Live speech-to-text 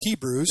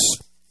Hebrews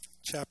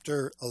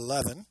chapter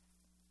 11.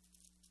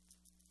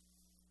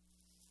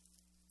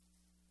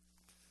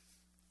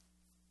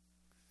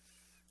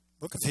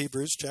 Book of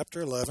Hebrews chapter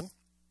 11.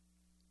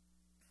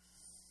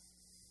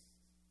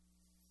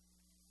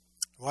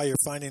 While you're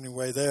finding your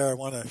way there, I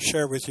want to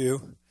share with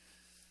you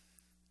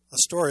a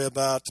story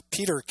about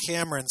Peter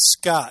Cameron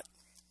Scott.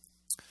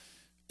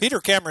 Peter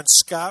Cameron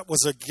Scott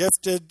was a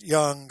gifted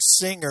young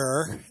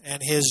singer,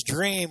 and his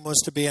dream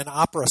was to be an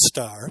opera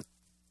star.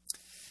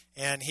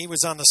 And he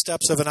was on the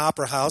steps of an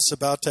opera house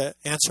about to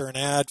answer an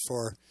ad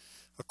for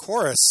a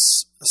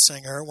chorus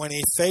singer when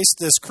he faced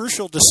this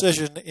crucial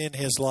decision in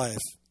his life.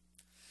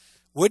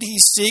 Would he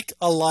seek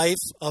a life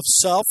of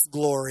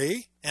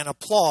self-glory and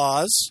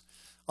applause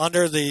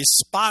under the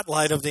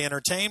spotlight of the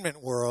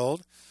entertainment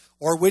world,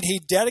 or would he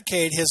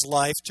dedicate his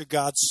life to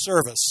God's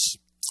service?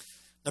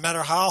 No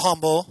matter how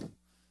humble,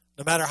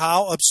 no matter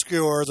how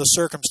obscure the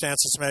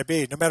circumstances may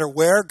be, no matter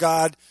where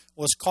God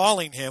was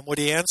calling him, would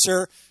he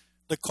answer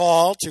the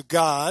call to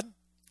God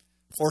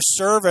for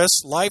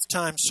service,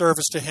 lifetime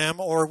service to him,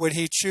 or would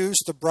he choose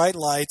the bright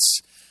lights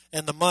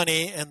and the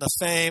money and the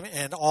fame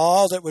and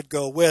all that would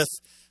go with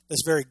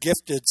this very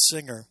gifted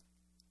singer?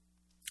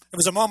 It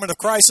was a moment of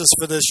crisis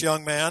for this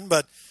young man,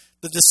 but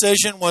the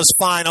decision was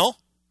final,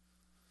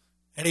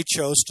 and he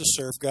chose to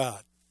serve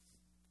God.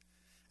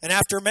 And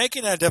after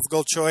making that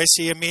difficult choice,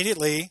 he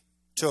immediately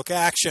took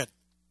action.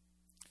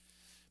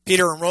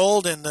 Peter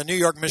enrolled in the New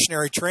York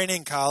Missionary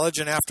Training College,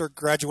 and after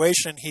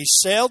graduation, he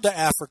sailed to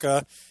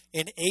Africa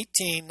in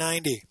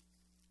 1890.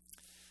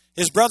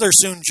 His brother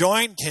soon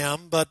joined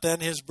him, but then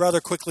his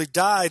brother quickly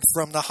died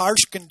from the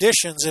harsh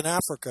conditions in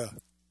Africa.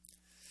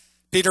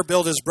 Peter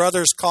built his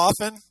brother's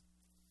coffin,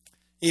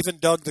 even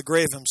dug the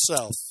grave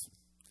himself.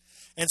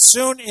 And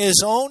soon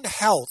his own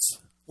health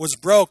was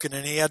broken,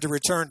 and he had to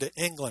return to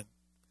England.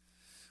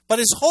 But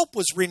his hope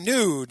was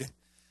renewed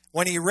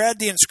when he read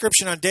the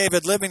inscription on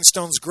David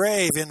Livingstone's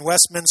grave in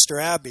Westminster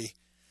Abbey.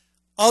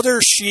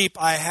 "Other sheep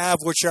I have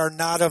which are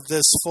not of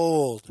this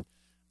fold,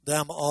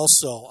 them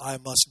also I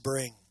must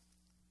bring."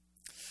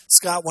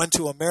 Scott went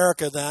to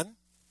America then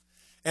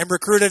and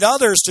recruited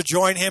others to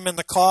join him in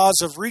the cause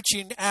of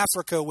reaching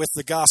Africa with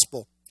the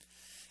gospel.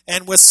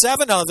 And with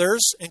 7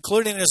 others,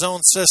 including his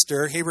own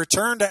sister, he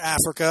returned to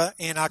Africa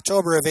in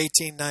October of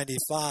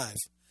 1895.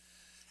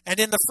 And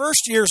in the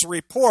first year's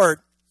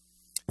report,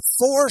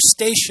 4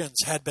 stations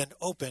had been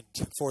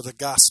opened for the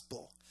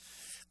gospel.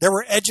 There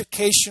were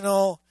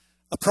educational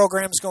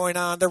programs going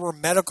on. There were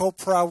medical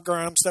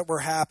programs that were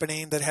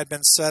happening that had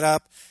been set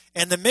up.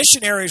 And the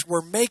missionaries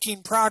were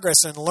making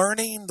progress in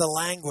learning the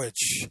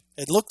language.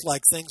 It looked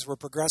like things were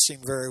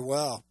progressing very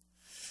well.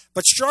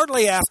 But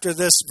shortly after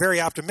this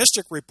very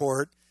optimistic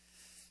report,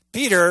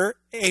 Peter,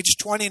 age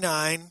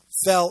 29,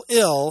 fell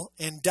ill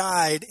and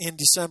died in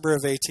December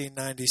of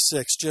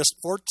 1896, just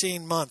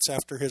 14 months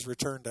after his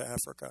return to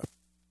Africa.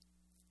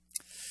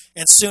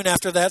 And soon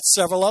after that,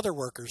 several other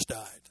workers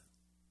died.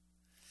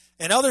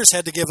 And others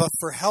had to give up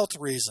for health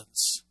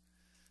reasons.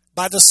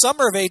 By the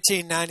summer of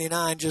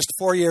 1899, just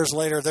 4 years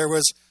later, there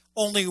was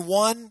only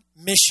one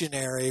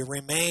missionary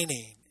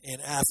remaining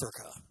in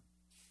Africa.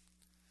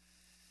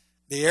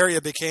 The area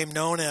became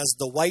known as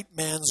the white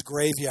man's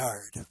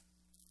graveyard.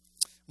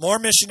 More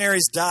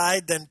missionaries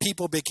died than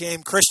people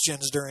became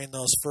Christians during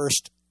those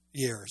first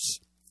years.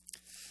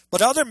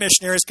 But other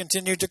missionaries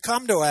continued to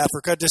come to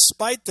Africa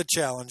despite the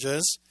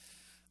challenges.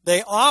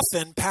 They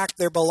often packed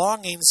their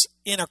belongings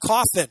in a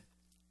coffin,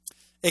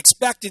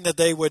 expecting that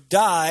they would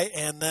die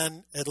and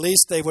then at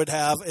least they would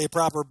have a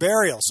proper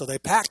burial. So they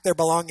packed their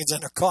belongings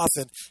in a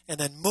coffin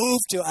and then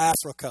moved to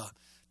Africa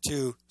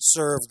to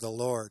serve the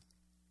Lord.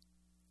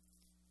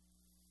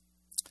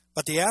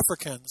 But the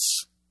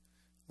Africans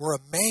were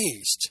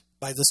amazed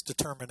by this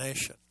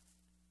determination.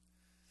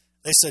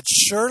 They said,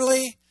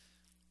 surely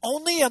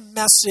only a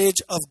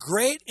message of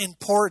great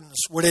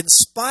importance would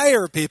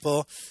inspire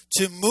people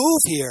to move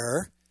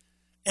here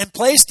and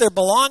place their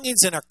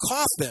belongings in a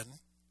coffin,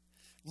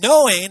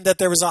 knowing that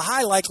there was a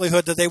high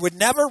likelihood that they would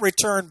never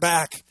return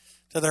back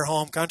to their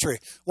home country.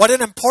 What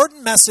an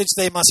important message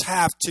they must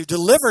have to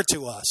deliver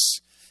to us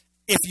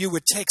if you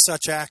would take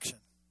such action.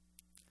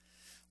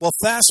 Well,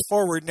 fast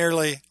forward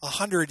nearly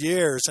 100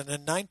 years, and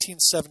in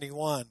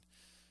 1971,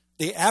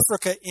 the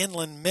Africa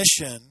Inland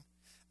Mission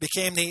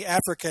became the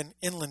African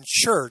Inland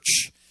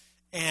Church,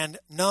 and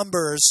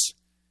numbers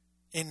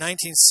in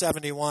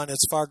 1971,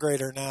 it's far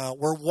greater now,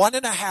 were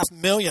 1.5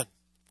 million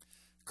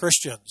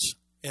Christians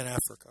in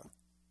Africa.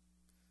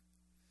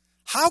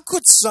 How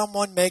could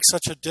someone make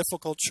such a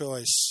difficult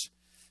choice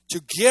to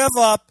give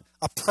up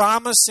a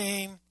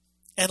promising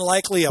and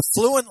likely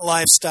affluent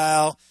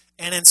lifestyle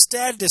and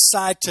instead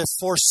decide to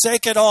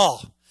forsake it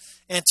all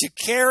and to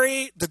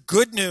carry the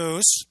good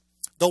news,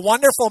 the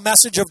wonderful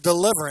message of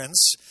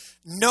deliverance,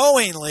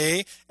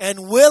 knowingly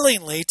and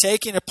willingly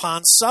taking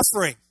upon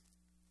suffering?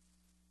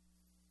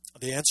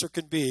 The answer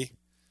can be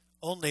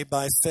only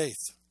by faith.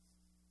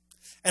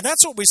 And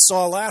that's what we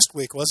saw last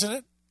week, wasn't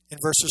it? In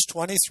verses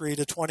 23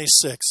 to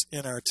 26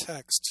 in our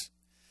text.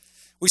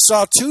 we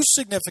saw two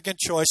significant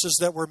choices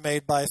that were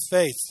made by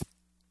faith.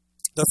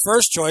 The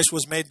first choice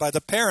was made by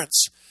the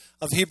parents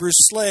of Hebrew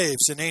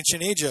slaves in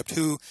ancient Egypt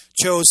who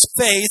chose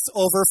faith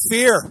over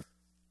fear.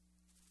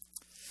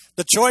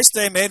 The choice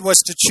they made was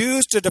to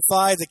choose to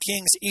defy the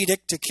king's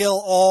edict to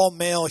kill all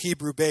male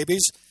Hebrew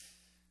babies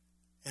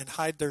and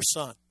hide their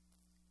son.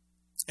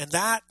 And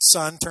that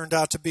son turned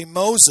out to be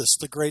Moses,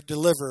 the great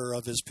deliverer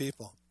of his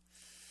people.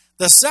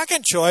 The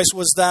second choice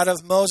was that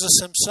of Moses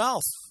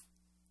himself.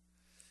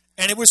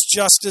 And it was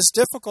just as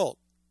difficult,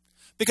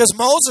 because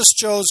Moses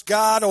chose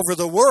God over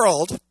the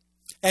world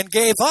and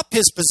gave up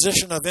his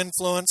position of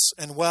influence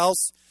and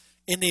wealth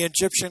in the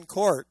Egyptian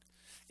court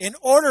in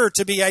order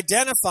to be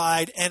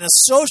identified and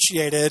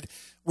associated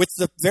with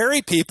the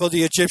very people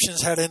the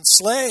Egyptians had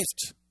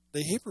enslaved,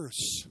 the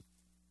Hebrews.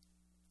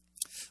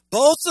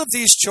 Both of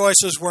these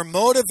choices were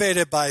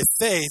motivated by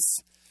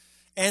faith,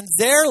 and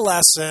their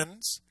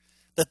lessons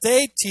that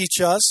they teach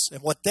us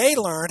and what they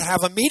learned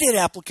have immediate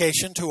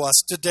application to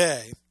us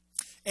today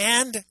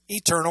and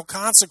eternal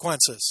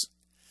consequences.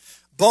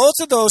 Both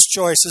of those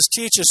choices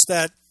teach us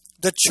that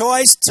the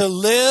choice to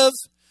live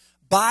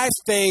by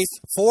faith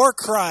for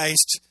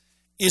Christ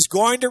is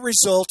going to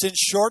result in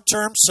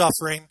short-term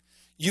suffering.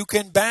 You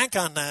can bank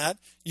on that.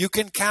 You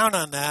can count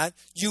on that.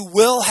 You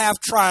will have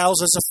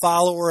trials as a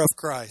follower of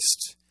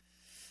Christ.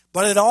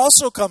 But it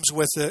also comes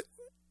with it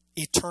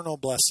eternal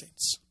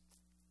blessings.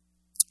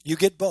 You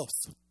get both.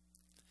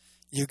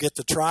 You get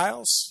the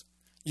trials,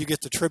 you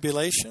get the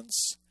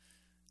tribulations,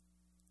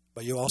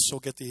 but you also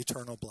get the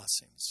eternal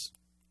blessings.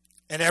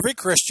 And every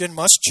Christian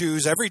must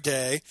choose every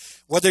day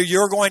whether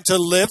you're going to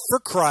live for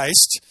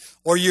Christ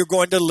or you're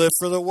going to live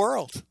for the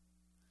world.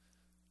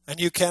 And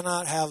you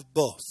cannot have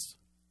both.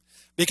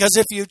 Because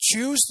if you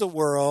choose the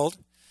world,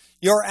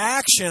 your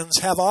actions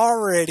have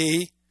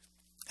already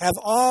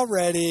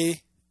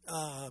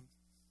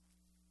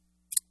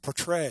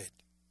portrayed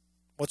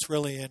what's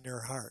really in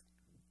your heart.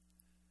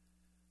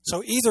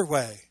 So either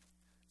way,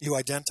 you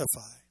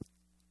identify.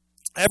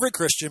 Every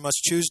Christian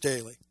must choose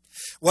daily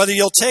whether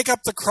you'll take up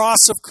the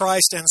cross of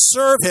Christ and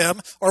serve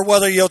Him, or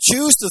whether you'll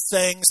choose the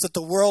things that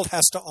the world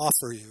has to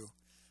offer you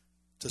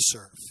to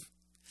serve.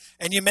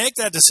 And you make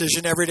that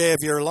decision every day of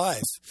your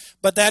life.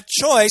 But that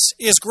choice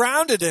is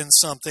grounded in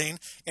something,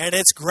 and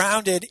it's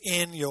grounded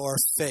in your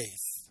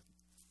faith.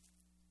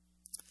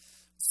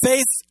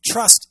 Faith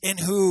trusts in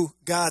who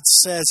God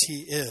says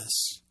He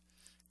is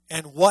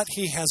and what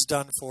He has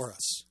done for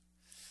us.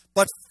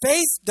 But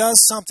faith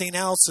does something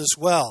else as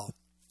well.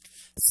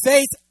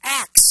 Faith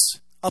acts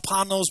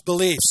upon those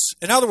beliefs.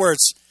 In other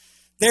words,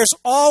 there's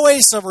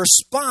always a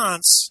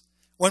response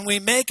when we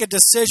make a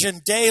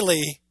decision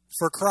daily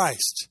for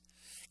Christ.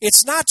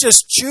 It's not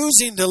just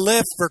choosing to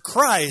live for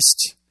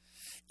Christ,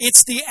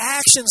 it's the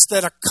actions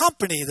that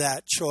accompany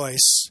that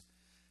choice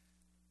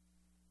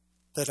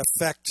that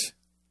affect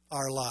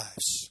our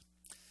lives.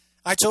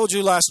 I told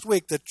you last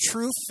week that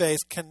true faith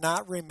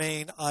cannot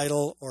remain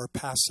idle or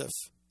passive.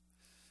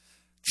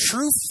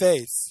 True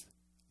faith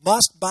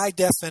must, by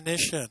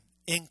definition,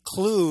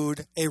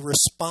 include a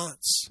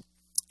response,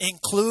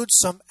 include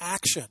some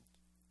action.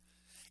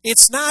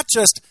 It's not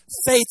just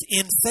faith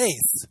in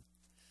faith.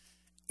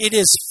 It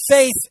is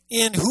faith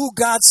in who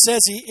God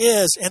says He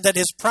is and that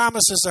His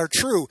promises are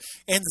true.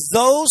 And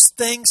those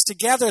things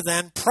together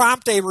then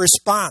prompt a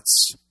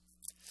response.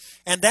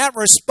 And that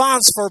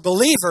response for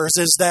believers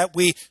is that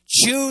we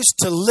choose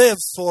to live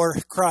for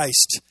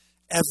Christ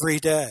every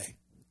day.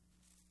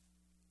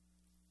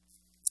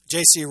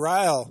 J.C.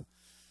 Ryle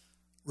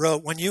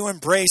wrote, "When you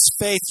embrace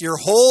faith, your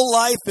whole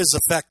life is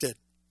affected.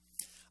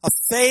 A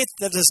faith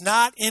that does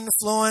not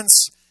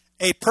influence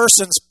a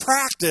person's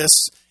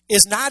practice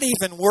is not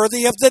even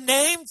worthy of the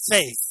name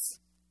faith."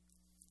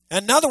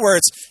 In other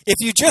words, if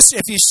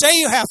you say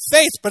you have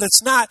faith, but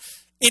it's not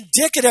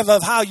indicative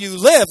of how you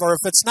live, or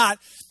if it's not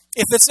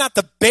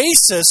the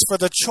basis for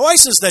the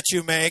choices that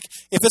you make,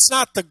 if it's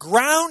not the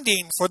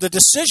grounding for the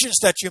decisions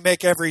that you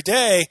make every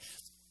day,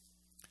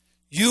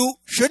 you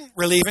shouldn't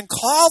really even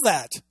call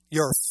that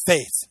your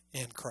faith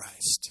in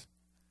Christ,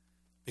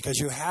 because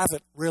you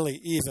haven't really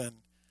even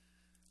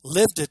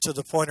lived it to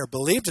the point or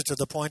believed it to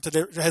the point that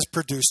it has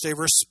produced a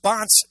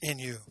response in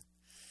you.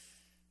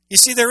 You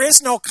see, there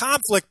is no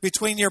conflict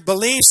between your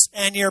beliefs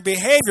and your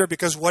behavior,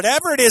 because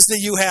whatever it is that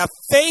you have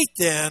faith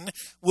in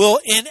will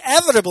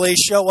inevitably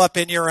show up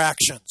in your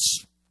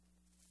actions.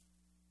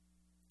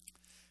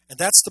 And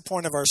that's the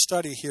point of our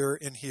study here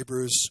in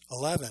Hebrews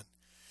 11.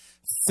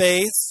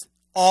 Faith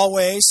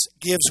always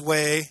gives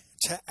way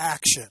to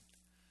action.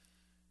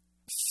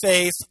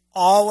 Faith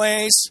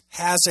always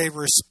has a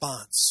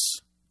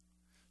response.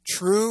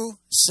 True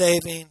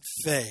saving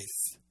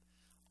faith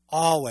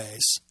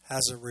always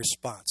has a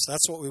response.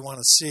 That's what we want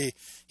to see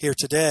here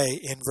today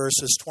in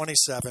verses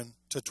 27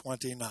 to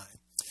 29.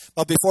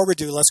 But before we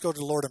do, let's go to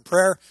the Lord in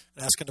prayer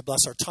and ask Him to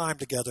bless our time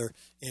together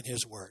in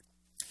His Word.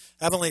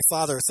 Heavenly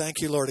Father, thank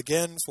you, Lord,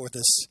 again for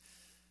this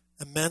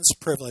immense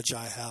privilege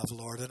I have,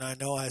 Lord. And I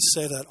know I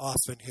say that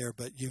often here,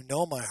 but you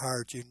know my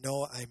heart. You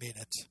know I mean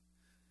it.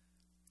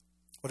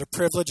 What a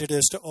privilege it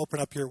is to open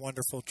up your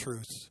wonderful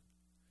truth.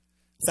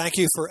 Thank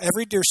you for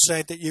every dear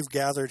saint that you've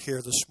gathered here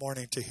this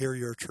morning to hear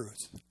your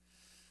truth.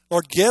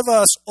 Lord, give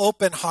us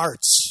open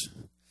hearts.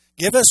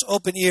 Give us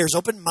open ears,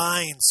 open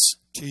minds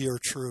to your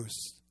truth.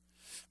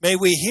 May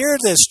we hear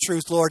this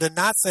truth, Lord, and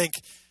not think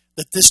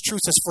that this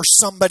truth is for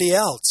somebody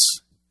else.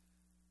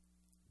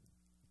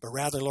 But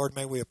rather, Lord,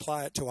 may we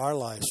apply it to our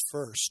lives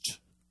first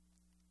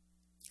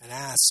and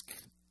ask,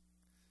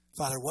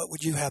 Father, what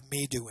would you have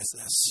me do with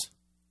this?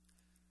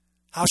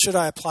 How should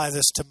I apply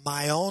this to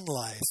my own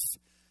life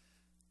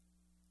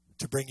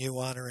to bring you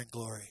honor and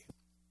glory?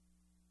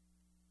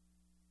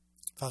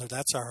 Father,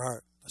 that's our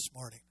heart this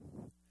morning.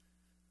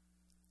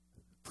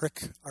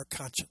 Prick our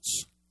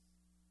conscience.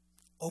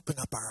 Open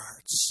up our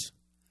hearts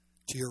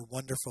to your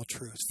wonderful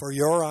truth. For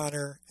your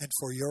honor and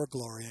for your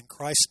glory. In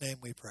Christ's name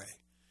we pray.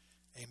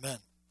 Amen.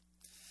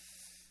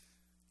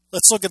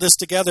 Let's look at this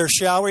together,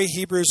 shall we?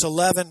 Hebrews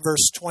 11,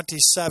 verse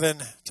 27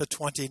 to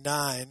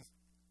 29.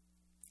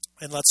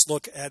 And let's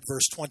look at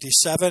verse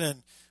 27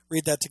 and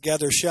read that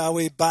together, shall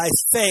we? By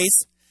faith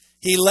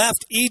he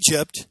left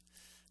Egypt,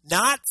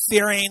 not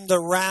fearing the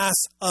wrath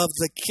of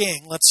the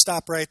king. Let's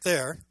stop right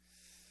there.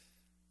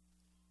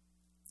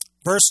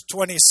 Verse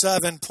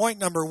 27, point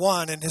number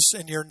 1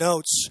 in your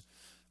notes.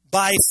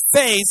 By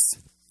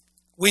faith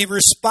we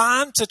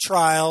respond to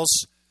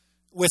trials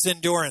with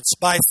endurance.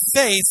 By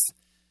faith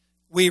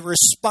we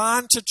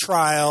respond to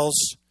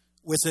trials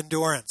with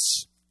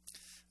endurance.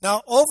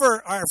 Now,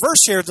 over our verse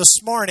here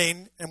this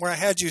morning, and where I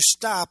had you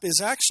stop, is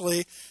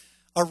actually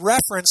a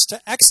reference to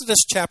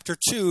Exodus chapter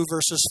 2,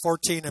 verses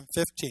 14 and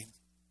 15.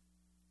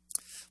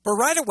 But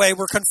right away,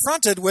 we're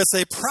confronted with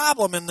a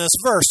problem in this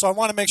verse, so I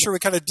want to make sure we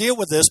kind of deal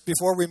with this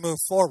before we move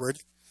forward.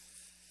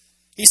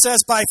 He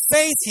says, by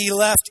faith he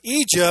left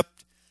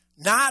Egypt,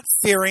 not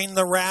fearing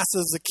the wrath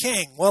of the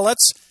king. Well,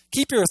 let's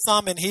keep your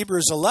thumb in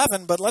Hebrews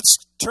 11, but let's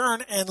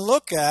turn and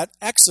look at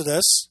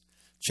Exodus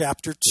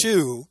chapter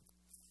 2.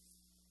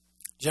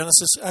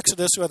 Genesis,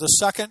 Exodus, we have the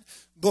second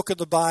book of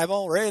the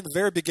Bible, right at the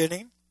very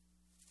beginning.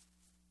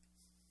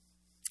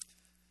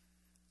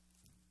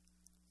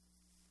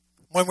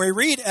 When we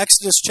read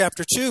Exodus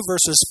chapter 2,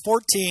 verses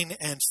 14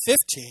 and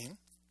 15,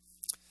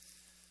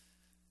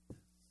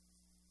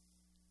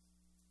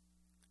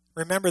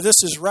 remember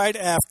this is right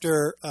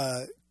after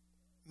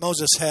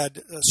Moses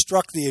had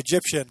struck the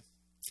Egyptian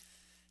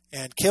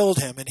and killed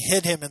him and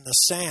hid him in the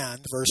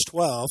sand, verse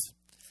 12.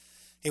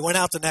 He went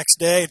out the next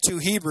day, and two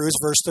Hebrews,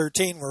 verse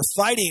 13, were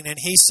fighting, and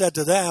he said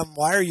to them,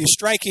 why are you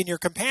striking your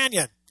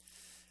companion?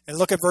 And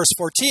look at verse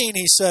 14,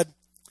 he said,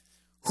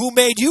 who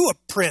made you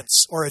a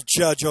prince or a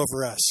judge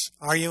over us?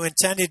 Are you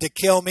intending to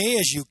kill me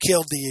as you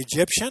killed the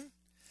Egyptian?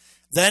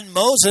 Then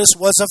Moses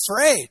was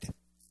afraid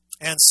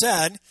and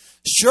said,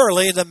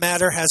 surely the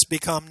matter has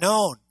become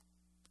known.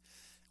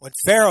 When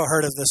Pharaoh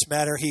heard of this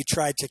matter, he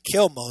tried to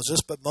kill Moses,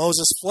 but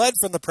Moses fled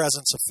from the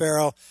presence of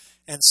Pharaoh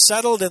and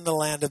settled in the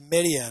land of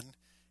Midian,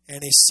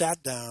 and he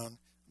sat down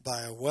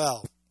by a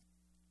well.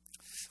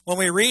 When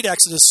we read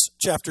Exodus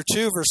chapter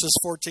 2, verses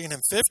 14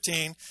 and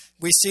 15,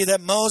 we see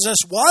that Moses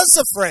was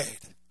afraid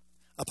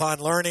upon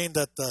learning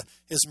that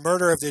his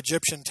murder of the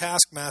Egyptian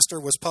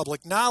taskmaster was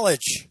public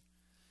knowledge.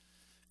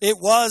 It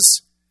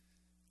was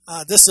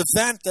this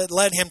event that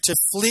led him to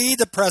flee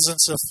the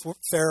presence of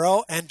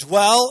Pharaoh and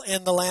dwell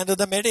in the land of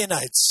the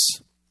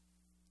Midianites.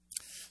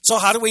 So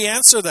how do we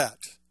answer that?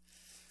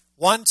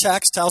 One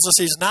text tells us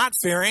he's not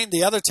fearing.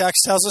 The other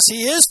text tells us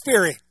he is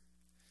fearing.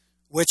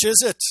 Which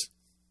is it?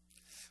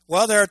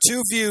 Well, there are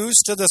two views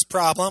to this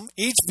problem.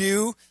 Each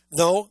view,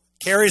 though,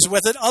 carries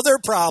with it other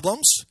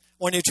problems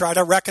when you try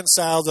to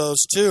reconcile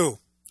those two.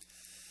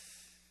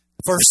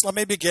 First, let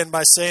me begin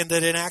by saying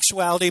that in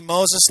actuality,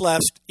 Moses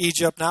left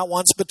Egypt not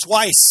once but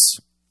twice.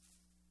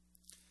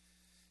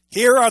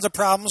 Here are the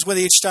problems with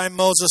each time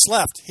Moses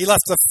left. He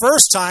left the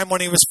first time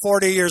when he was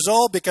 40 years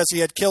old because he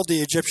had killed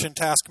the Egyptian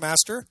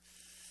taskmaster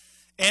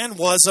and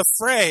was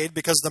afraid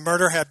because the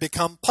murder had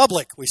become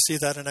public. We see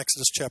that in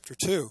Exodus chapter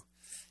 2.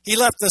 He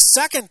left the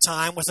second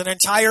time with an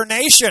entire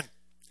nation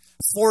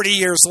 40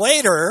 years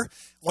later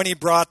when he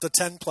brought the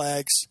 10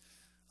 plagues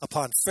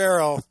upon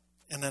Pharaoh,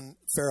 and then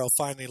Pharaoh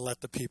finally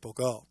let the people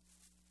go.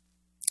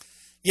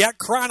 Yet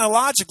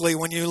chronologically,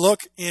 when you look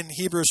in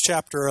Hebrews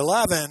chapter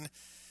 11,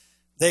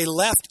 they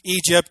left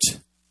Egypt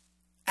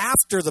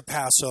after the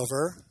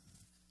Passover,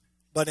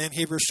 but in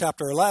Hebrews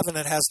chapter 11,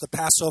 it has the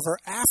Passover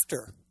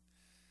after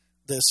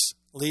this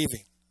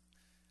leaving.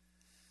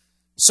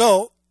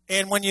 So,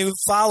 and when you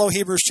follow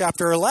Hebrews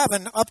chapter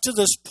 11, up to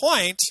this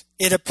point,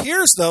 it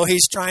appears though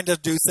he's trying to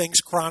do things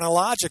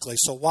chronologically.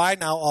 So why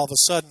now all of a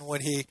sudden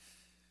would he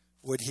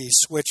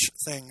switch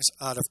things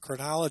out of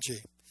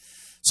chronology?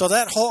 So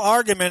that whole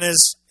argument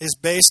is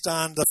based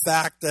on the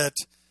fact that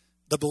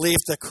the belief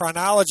that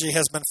chronology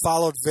has been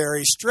followed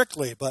very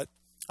strictly. But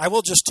I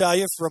will just tell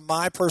you from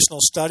my personal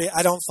study,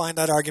 I don't find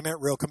that argument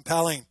real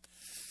compelling.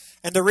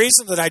 And the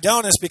reason that I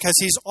don't is because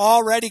he's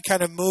already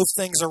kind of moved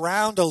things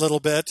around a little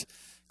bit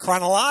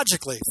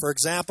chronologically. For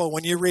example,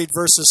 when you read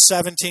verses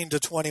 17 to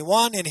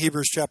 21 in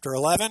Hebrews chapter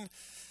 11,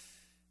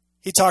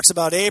 he talks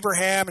about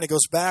Abraham, and he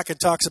goes back and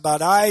talks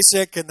about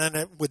Isaac, and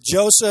then with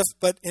Joseph.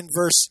 But in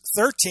verse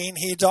 13,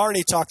 he'd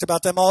already talked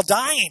about them all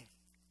dying.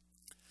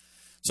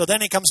 So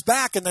then he comes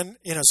back, and then,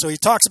 so he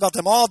talks about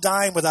them all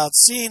dying without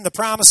seeing the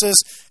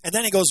promises, and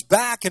then he goes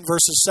back in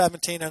verses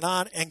 17 and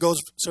on,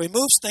 so he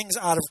moves things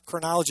out of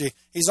chronology.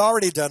 He's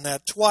already done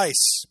that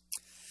twice.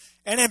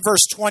 And in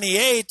verse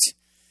 28,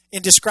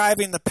 in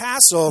describing the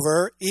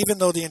Passover, even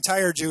though the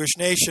entire Jewish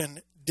nation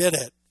did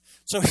it.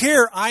 So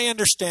here I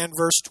understand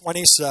verse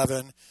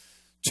 27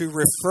 to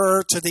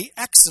refer to the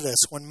Exodus,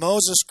 when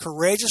Moses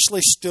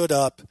courageously stood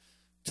up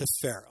to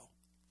Pharaoh.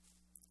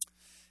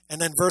 And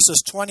then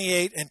verses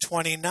 28 and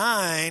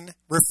 29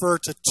 refer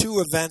to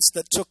two events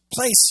that took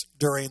place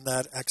during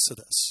that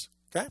Exodus.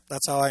 Okay?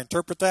 That's how I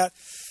interpret that.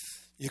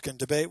 You can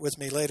debate with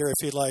me later if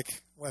you'd like,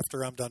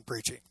 after I'm done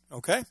preaching.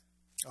 Okay?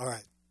 All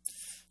right.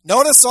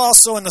 Notice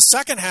also in the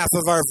second half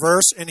of our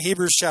verse in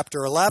Hebrews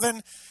chapter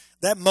 11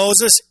 that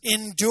Moses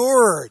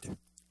endured.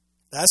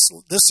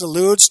 This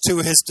alludes to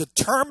his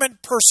determined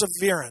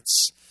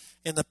perseverance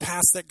in the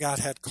path that God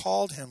had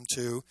called him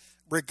to,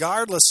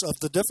 regardless of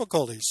the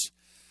difficulties.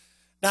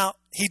 Now,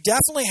 he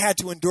definitely had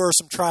to endure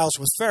some trials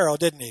with Pharaoh,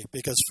 didn't he?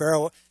 Because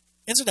Pharaoh's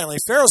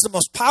the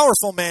most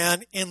powerful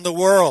man in the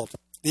world.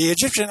 The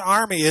Egyptian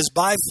army is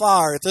by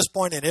far, at this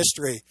point in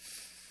history,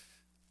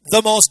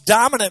 the most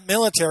dominant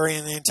military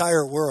in the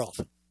entire world.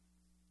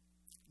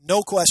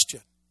 No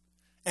question.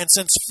 And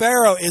since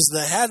Pharaoh is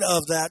the head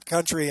of that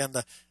country and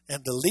the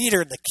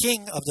leader and the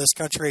king of this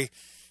country,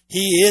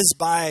 he is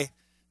by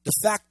de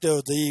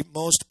facto the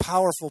most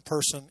powerful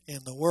person in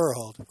the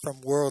world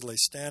from worldly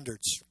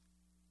standards.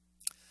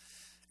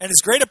 And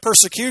as great a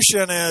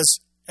persecution as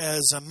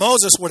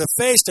Moses would have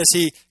faced as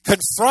he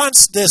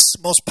confronts this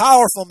most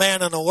powerful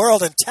man in the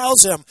world and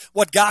tells him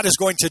what God is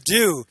going to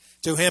do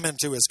to him and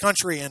to his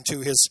country and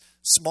to his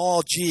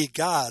small g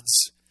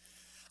gods,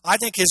 I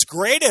think his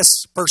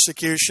greatest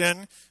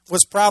persecution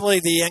was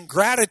probably the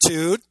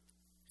ingratitude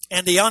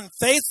and the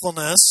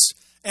unfaithfulness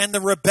and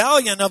the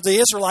rebellion of the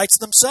Israelites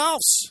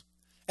themselves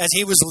as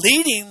he was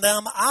leading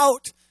them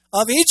out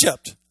of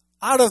Egypt,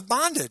 out of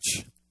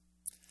bondage.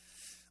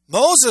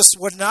 Moses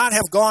would not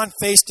have gone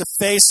face to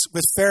face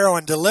with Pharaoh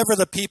and deliver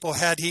the people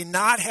had he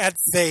not had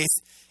faith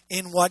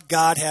in what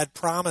God had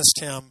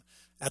promised him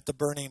at the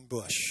burning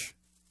bush.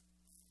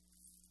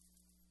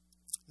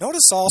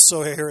 Notice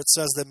also here it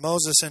says that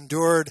Moses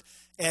endured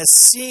as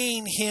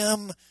seeing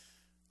him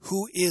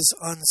who is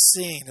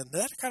unseen. And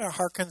that kind of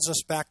harkens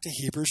us back to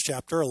Hebrews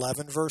chapter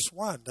 11, verse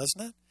 1,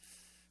 doesn't it?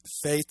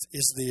 Faith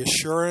is the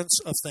assurance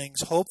of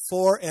things hoped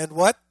for, and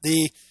what?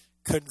 The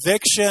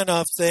conviction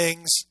of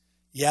things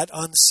yet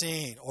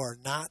unseen or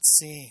not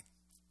seen.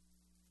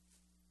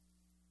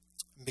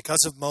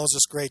 Because of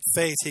Moses' great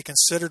faith, he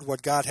considered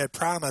what God had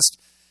promised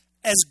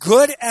as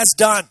good as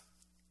done.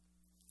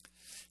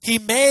 He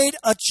made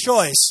a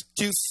choice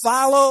to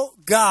follow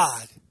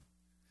God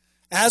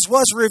as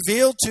was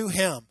revealed to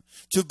him,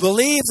 to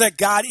believe that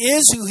God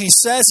is who he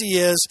says he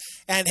is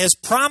and his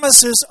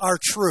promises are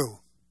true.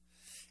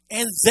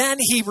 And then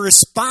he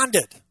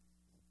responded.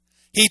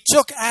 He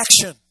took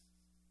action,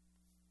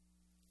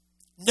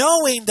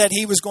 knowing that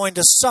he was going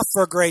to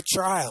suffer great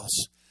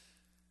trials.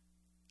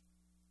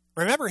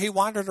 Remember, he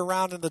wandered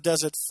around in the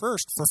desert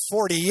first for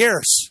 40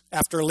 years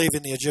after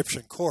leaving the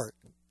Egyptian court.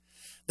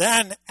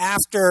 Then,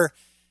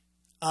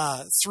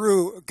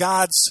 through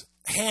God's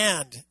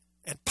hand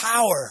and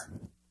power,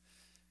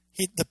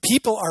 the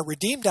people are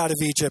redeemed out of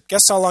Egypt.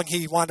 Guess how long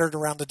he wandered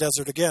around the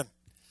desert again?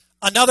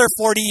 Another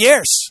 40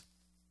 years.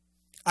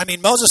 I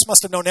mean, Moses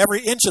must have known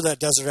every inch of that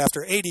desert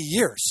after 80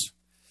 years.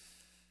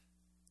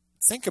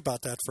 Think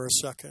about that for a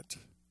second.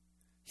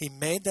 He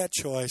made that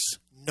choice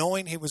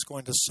knowing he was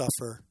going to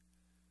suffer,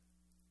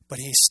 but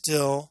he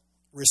still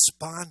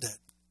responded.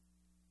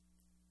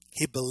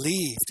 He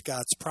believed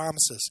God's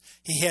promises.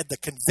 He had the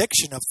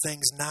conviction of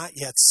things not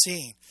yet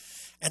seen.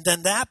 And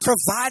then that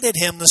provided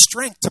him the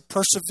strength to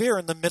persevere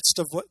in the midst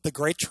of the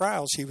great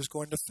trials he was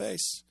going to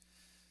face.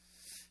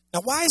 Now,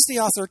 why is the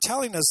author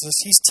telling us this?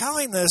 He's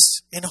telling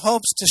this in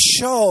hopes to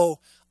show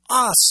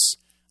us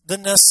the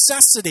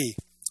necessity,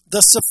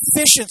 the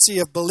sufficiency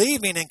of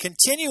believing and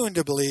continuing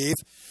to believe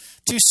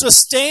to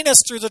sustain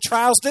us through the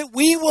trials that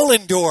we will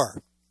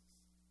endure.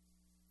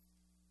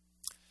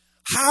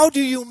 How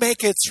do you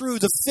make it through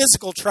the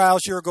physical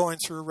trials you're going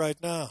through right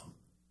now?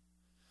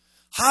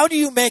 How do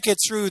you make it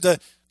through the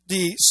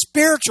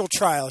spiritual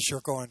trials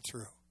you're going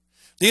through?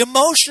 The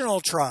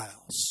emotional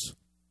trials?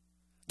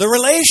 The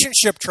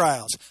relationship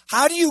trials?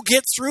 How do you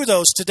get through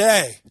those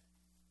today?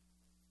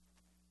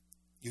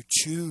 You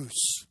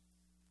choose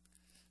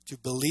to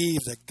believe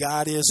that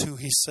God is who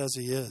he says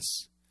he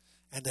is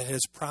and that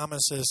his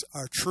promises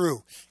are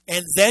true.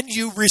 And then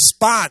you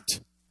respond.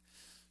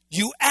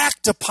 You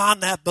act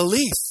upon that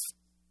belief.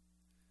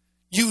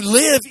 You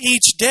live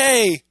each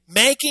day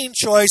making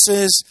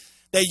choices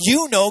that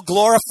you know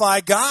glorify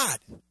God.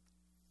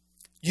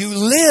 You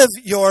live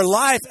your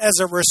life as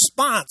a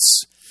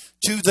response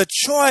to the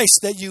choice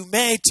that you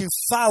made to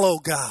follow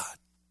God.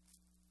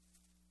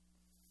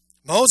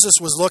 Moses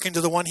was looking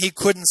to the one he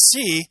couldn't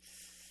see,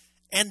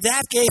 and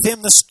that gave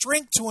him the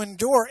strength to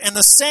endure. And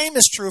the same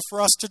is true for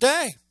us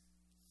today.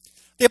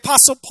 The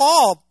Apostle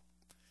Paul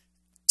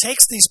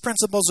takes these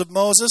principles of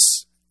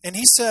Moses, and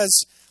he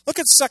says, look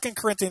at 2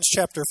 Corinthians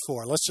chapter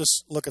 4. Let's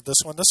just look at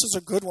this one. This is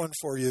a good one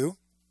for you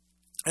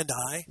and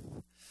I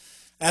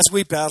as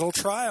we battle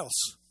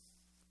trials.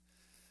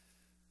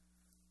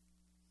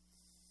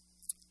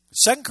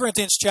 2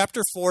 Corinthians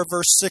chapter 4,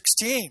 verse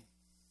 16.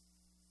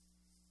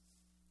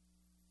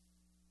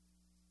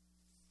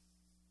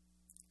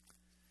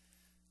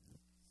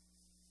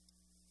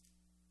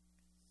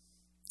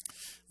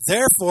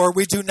 Therefore,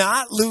 we do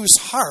not lose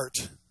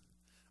heart,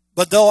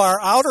 but though our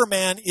outer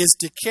man is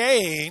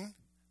decaying,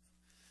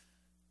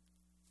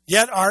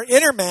 yet our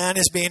inner man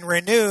is being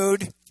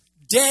renewed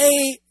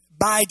day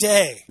by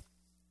day.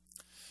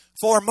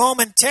 For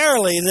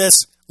momentarily,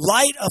 this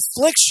light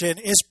affliction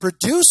is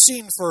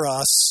producing for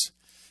us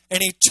an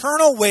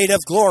eternal weight of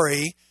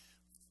glory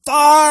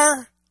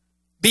far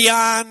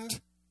beyond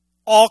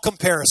all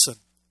comparison.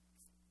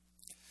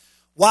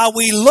 While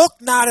we look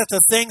not at the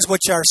things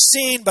which are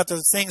seen, but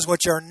the things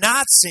which are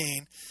not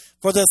seen,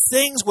 for the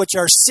things which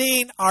are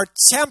seen are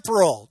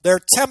temporal,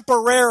 they're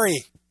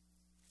temporary.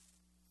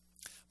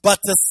 But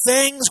the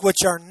things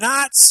which are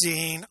not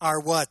seen are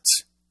what?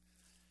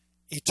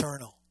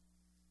 Eternal.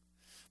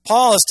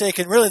 Paul has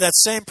taken really that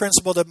same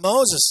principle that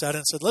Moses said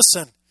and said,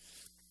 listen,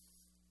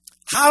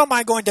 how am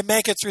I going to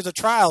make it through the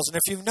trials? And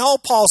if you know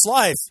Paul's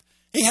life,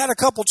 he had a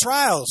couple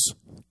trials.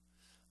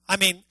 I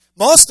mean,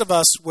 most of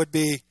us would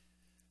be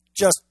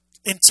just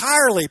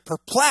entirely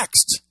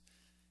perplexed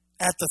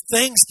at the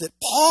things that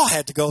Paul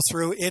had to go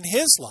through in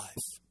his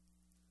life.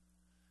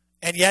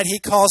 And yet he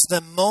calls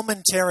them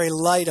momentary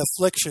light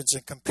afflictions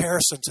in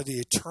comparison to the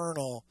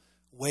eternal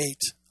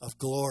weight of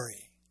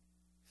glory.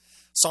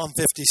 Psalm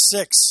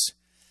 56,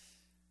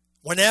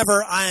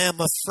 whenever I am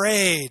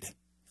afraid,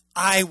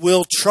 I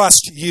will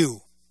trust you.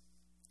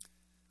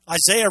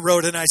 Isaiah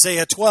wrote in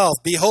Isaiah 12,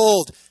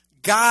 behold,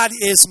 God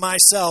is my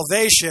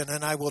salvation,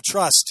 and I will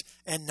trust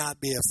and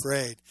not be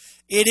afraid.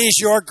 It is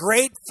your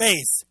great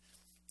faith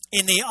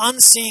in the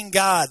unseen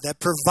God that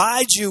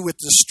provides you with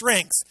the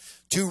strength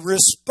to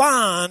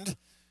respond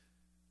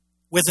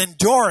with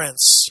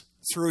endurance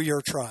through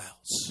your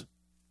trials.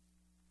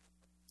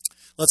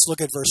 Let's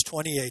look at verse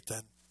 28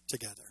 then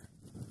together.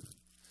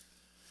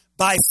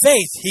 By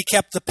faith he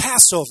kept the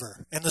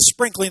Passover and the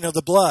sprinkling of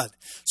the blood,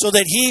 so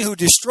that he who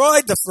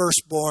destroyed the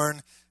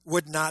firstborn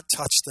would not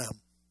touch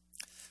them.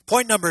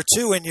 Point number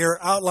 2 in your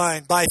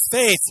outline, by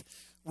faith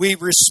we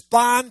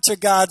respond to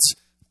God's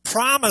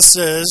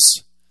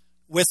promises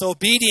with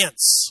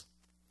obedience.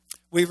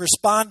 We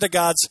respond to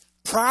God's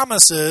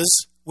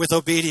promises with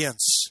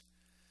obedience.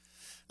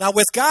 Now,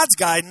 with God's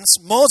guidance,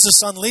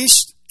 Moses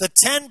unleashed the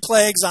 10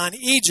 plagues on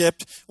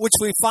Egypt, which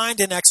we find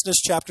in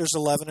Exodus chapters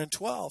 11 and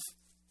 12.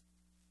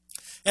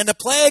 And the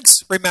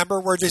plagues, remember,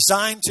 were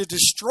designed to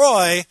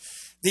destroy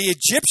the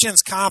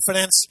Egyptians'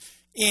 confidence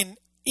in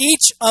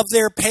each of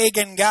their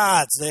pagan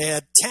gods. They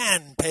had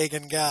 10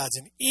 pagan gods,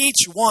 and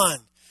each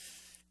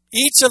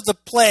of the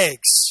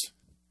plagues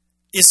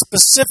is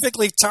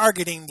specifically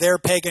targeting their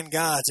pagan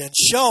gods and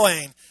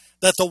showing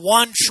that the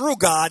one true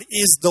God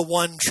is the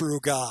one true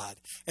God,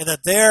 and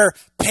that their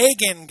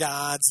pagan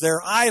gods,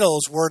 their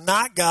idols, were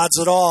not gods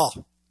at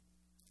all.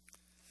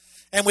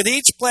 And with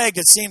each plague,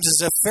 it seems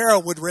as if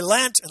Pharaoh would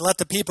relent and let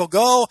the people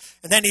go,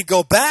 and then he'd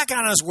go back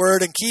on his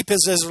word and keep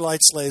his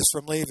Israelite slaves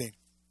from leaving.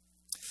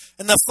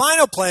 And the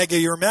final plague,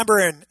 you remember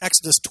in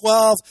Exodus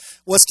 12,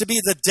 was to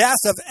be the death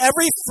of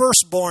every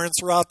firstborn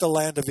throughout the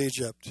land of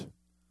Egypt.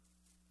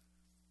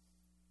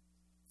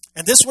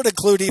 And this would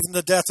include even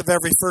the death of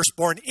every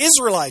firstborn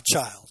Israelite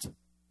child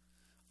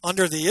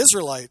under the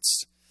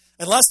Israelites,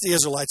 unless the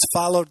Israelites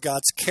followed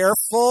God's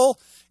careful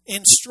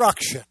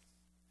instruction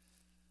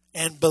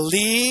and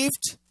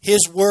believed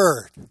his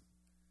word.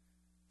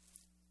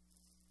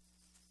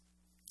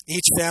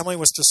 Each family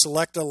was to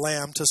select a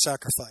lamb to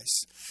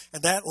sacrifice.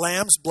 And that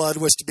lamb's blood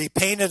was to be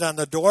painted on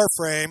the door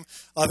frame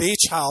of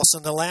each house,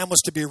 and the lamb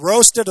was to be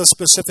roasted a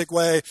specific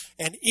way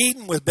and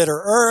eaten with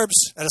bitter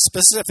herbs at a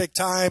specific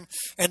time.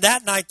 And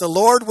that night the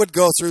Lord would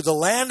go through the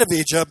land of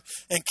Egypt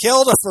and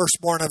kill the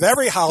firstborn of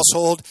every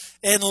household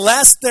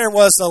unless there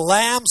was the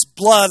lamb's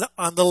blood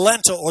on the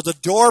lintel or the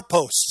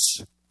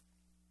doorposts.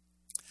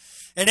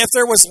 And if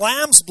there was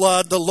lamb's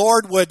blood, the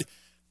Lord would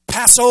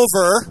pass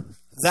over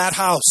that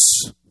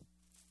house.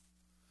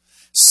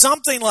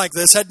 Something like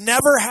this had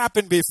never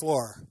happened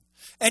before.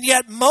 And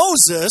yet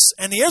Moses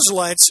and the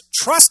Israelites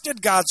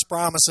trusted God's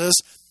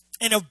promises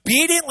and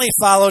obediently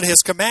followed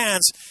his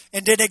commands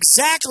and did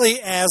exactly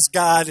as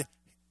God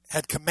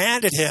had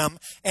commanded him,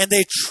 and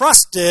they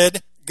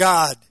trusted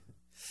God.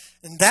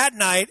 And that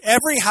night,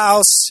 every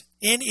house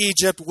in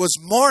Egypt was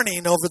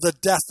mourning over the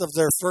death of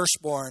their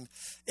firstborn,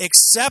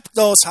 except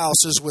those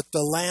houses with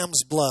the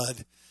lamb's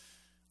blood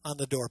on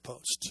the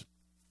doorpost.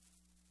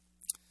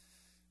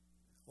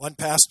 One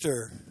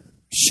pastor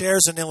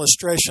shares an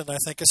illustration that I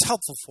think is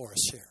helpful for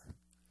us here.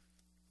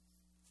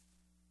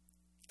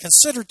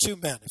 Consider two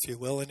men, if you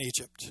will, in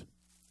Egypt.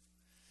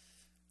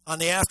 On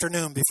the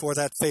afternoon before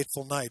that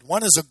fateful night.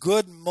 One is a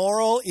good,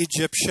 moral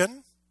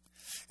Egyptian,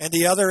 and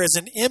the other is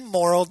an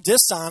immoral,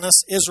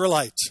 dishonest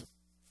Israelite.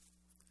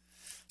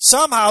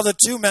 Somehow the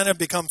two men have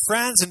become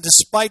friends, and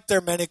despite their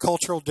many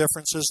cultural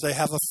differences, they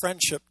have a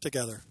friendship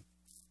together.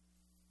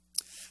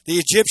 The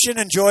Egyptian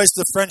enjoys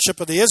the friendship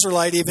of the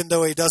Israelite, even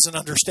though he doesn't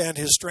understand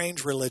his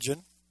strange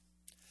religion.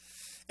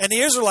 And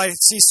the Israelite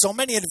sees so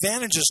many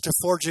advantages to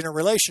forging a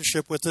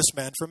relationship with this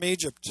man from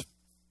Egypt.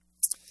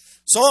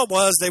 So it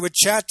was, they would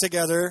chat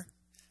together,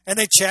 and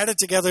they chatted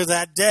together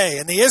that day.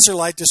 And the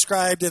Israelite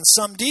described in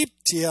some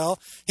detail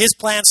his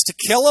plans to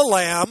kill a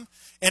lamb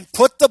and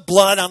put the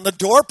blood on the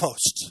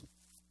doorpost.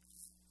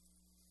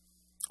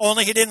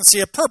 Only he didn't see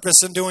a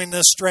purpose in doing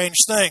this strange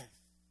thing.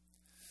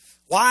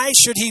 Why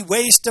should he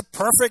waste a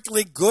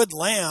perfectly good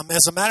lamb,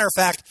 as a matter of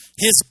fact,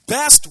 his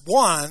best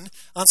one,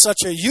 on such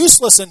a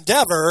useless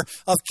endeavor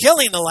of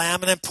killing the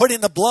lamb and then putting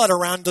the blood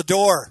around the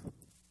door?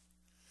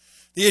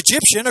 The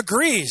Egyptian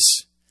agrees,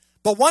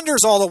 but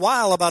wonders all the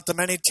while about the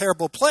many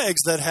terrible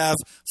plagues that have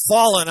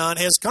fallen on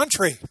his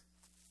country.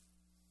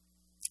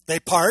 They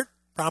part,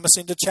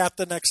 promising to chat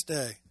the next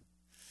day.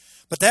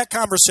 But that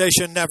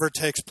conversation never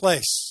takes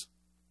place.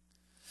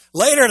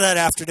 Later that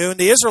afternoon,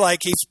 the Israelite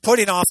keeps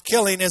putting off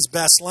killing his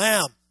best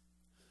lamb.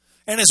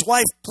 And his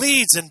wife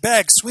pleads and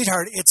begs,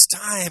 "Sweetheart, it's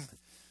time.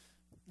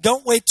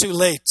 Don't wait too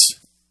late."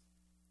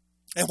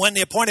 And when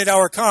the appointed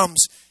hour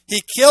comes,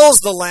 he kills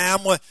the lamb,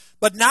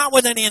 but not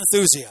with any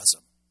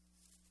enthusiasm.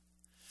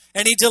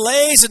 And he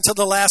delays until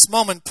the last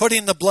moment,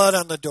 putting the blood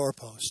on the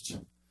doorpost.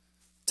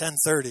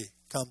 10:30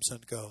 comes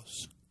and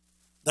goes.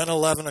 Then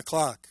 11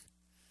 o'clock.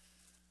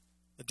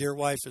 The dear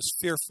wife is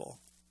fearful.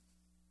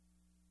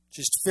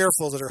 She's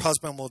fearful that her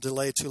husband will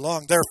delay too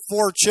long. Their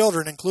 4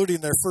 children,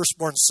 including their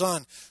firstborn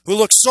son, who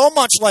looks so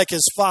much like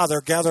his father,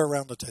 gather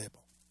around the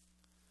table.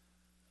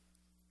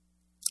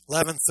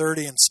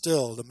 11:30 and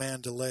still the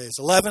man delays.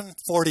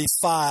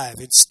 11:45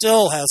 and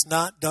still has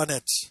not done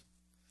it.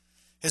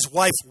 His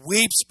wife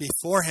weeps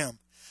before him.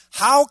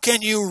 "How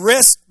can you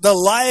risk the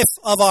life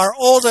of our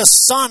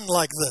oldest son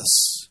like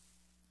this?"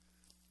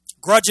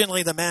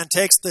 Grudgingly, the man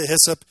takes the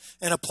hyssop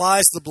and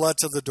applies the blood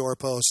to the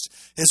doorpost.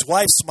 His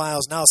wife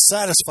smiles, now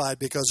satisfied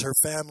because her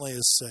family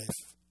is safe.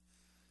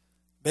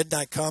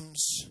 Midnight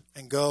comes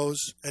and goes,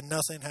 and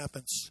nothing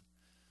happens.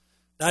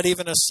 Not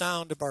even a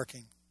sound of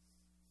barking.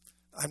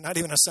 Not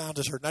even a sound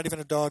is heard. Not even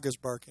a dog is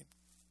barking.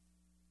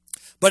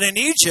 But in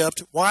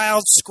Egypt,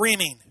 wild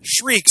screaming,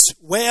 shrieks,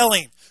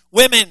 wailing,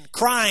 women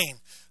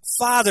crying,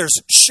 fathers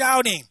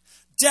shouting,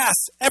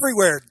 death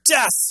everywhere,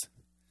 death.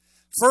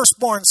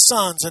 Firstborn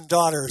sons and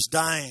daughters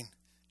dying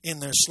in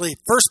their sleep.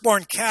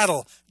 Firstborn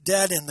cattle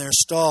dead in their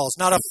stalls.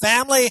 Not a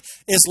family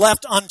is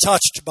left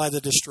untouched by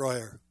the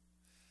destroyer.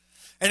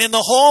 And in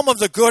the home of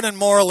the good and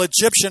moral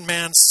Egyptian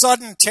man,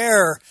 sudden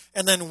terror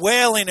and then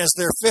wailing as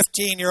their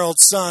 15-year-old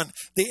son,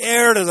 the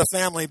heir to the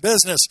family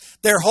business,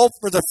 their hope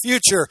for the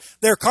future,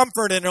 their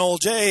comfort in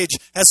old age,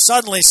 has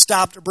suddenly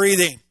stopped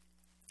breathing.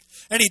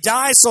 And he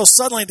dies so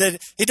suddenly that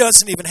he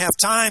doesn't even have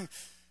time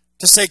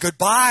to say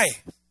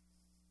goodbye.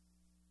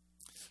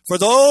 For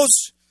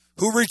those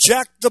who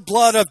reject the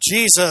blood of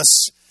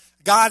Jesus,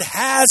 God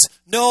has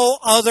no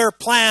other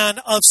plan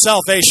of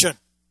salvation.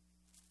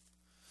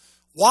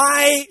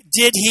 Why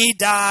did he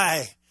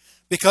die?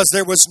 Because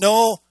there was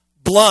no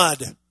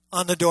blood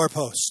on the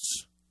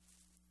doorposts.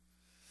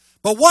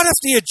 But what if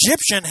the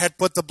Egyptian had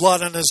put the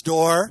blood on his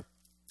door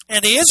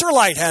and the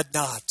Israelite had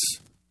not?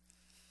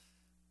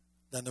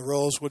 Then the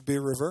roles would be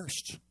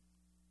reversed.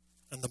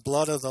 And the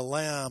blood of the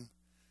lamb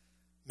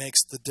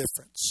makes the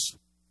difference.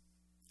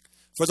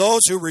 For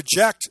those who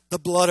reject the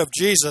blood of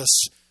Jesus,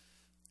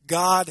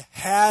 God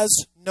has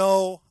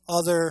no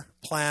other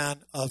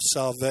plan of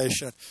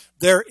salvation.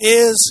 There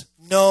is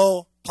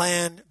no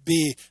plan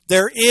B.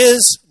 There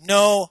is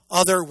no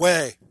other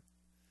way.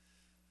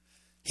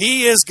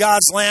 He is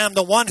God's Lamb,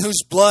 the one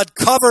whose blood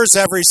covers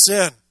every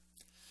sin.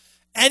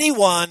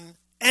 Anyone,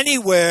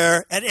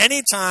 anywhere, at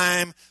any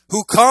time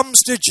who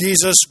comes to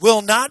Jesus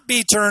will not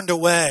be turned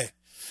away.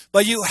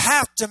 But you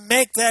have to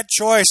make that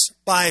choice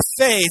by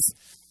faith,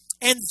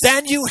 and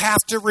then you have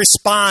to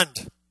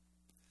respond.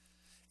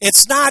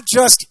 It's not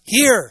just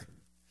here.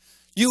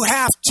 You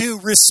have to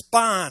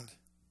respond.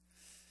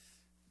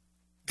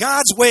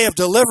 God's way of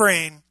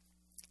delivering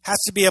has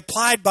to be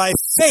applied by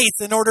faith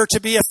in order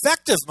to be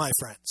effective, my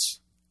friends.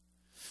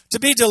 To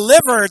be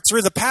delivered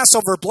through the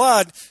Passover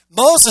blood,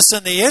 Moses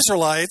and the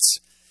Israelites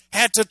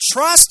had to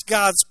trust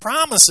God's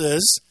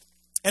promises,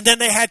 and then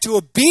they had to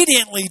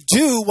obediently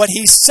do what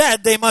he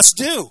said they must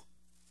do.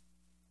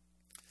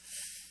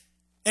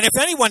 And if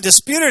anyone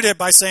disputed it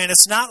by saying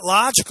it's not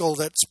logical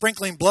that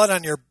sprinkling blood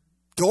on your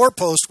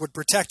doorpost would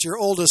protect your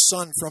oldest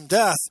son from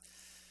death,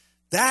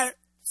 that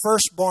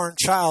firstborn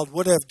child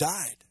would have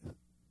died.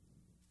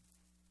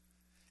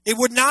 It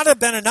would not have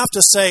been enough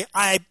to say,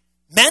 I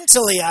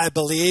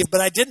believe,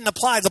 but I didn't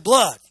apply the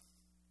blood.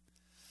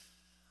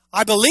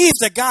 I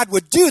believed that God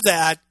would do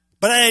that,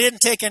 but I didn't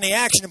take any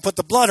action and put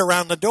the blood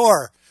around the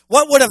door.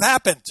 What would have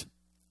happened?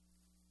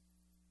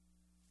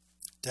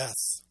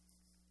 death.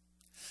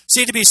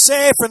 See, to be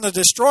saved from the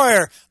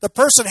destroyer, the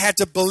person had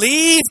to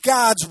believe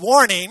God's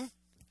warning,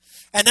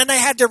 and then they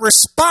had to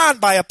respond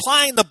by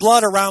applying the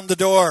blood around the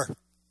door.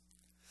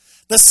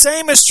 The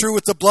same is true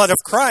with the blood of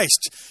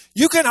Christ.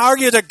 You can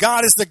argue that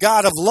God is the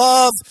God of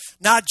love,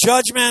 not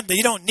judgment, that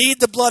you don't need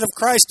the blood of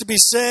Christ to be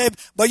saved,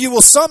 but you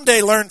will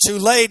someday learn too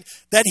late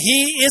that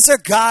He is a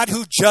God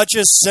who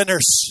judges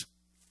sinners.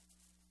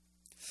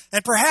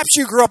 And perhaps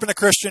you grew up in a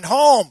Christian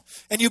home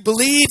and you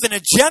believe in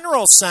a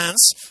general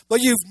sense, but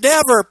you've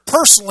never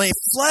personally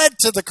fled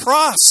to the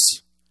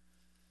cross.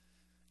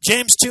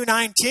 James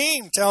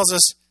 2:19 tells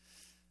us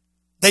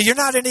that you're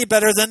not any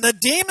better than the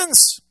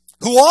demons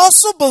who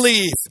also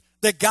believe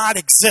that God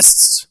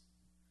exists,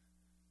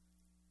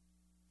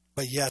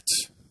 but yet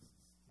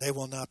they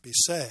will not be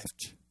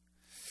saved.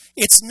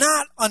 It's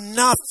not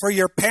enough for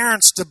your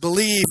parents to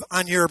believe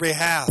on your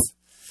behalf.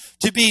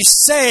 To be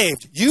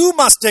saved, you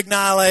must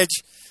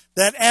acknowledge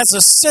that as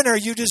a sinner,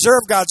 you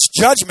deserve God's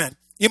judgment.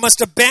 You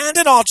must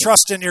abandon all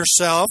trust in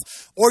yourself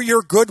or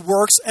your good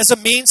works as a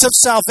means of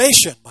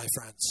salvation, my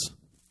friends.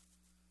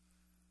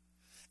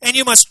 And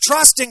you must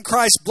trust in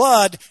Christ's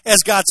blood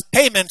as God's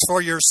payment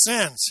for your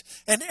sins.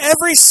 And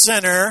every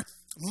sinner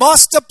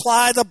must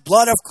apply the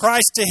blood of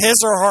Christ to his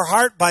or her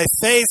heart by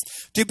faith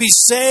to be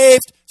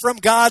saved from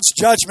God's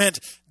judgment.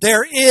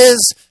 There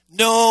is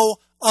no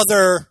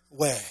other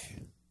way.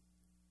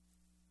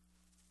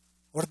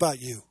 What about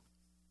you?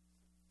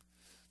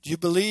 Do you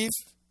believe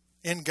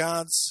in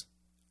do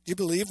you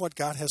believe what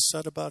God has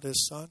said about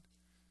His Son?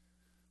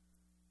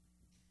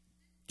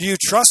 Do you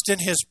trust in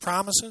His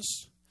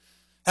promises?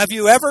 Have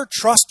you ever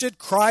trusted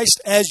Christ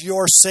as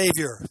your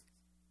Savior?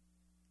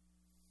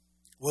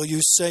 Will you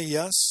say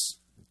yes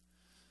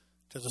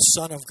to the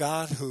Son of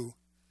God who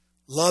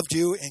loved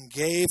you and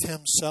gave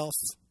Himself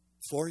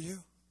for you?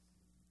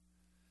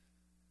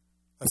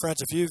 My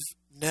friends, if you've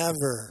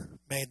never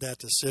made that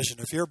decision,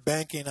 if you're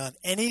banking on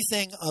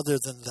anything other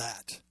than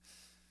that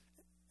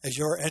as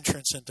your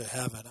entrance into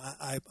heaven,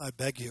 I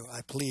beg you,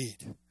 I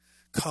plead,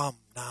 come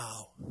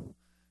now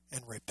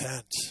and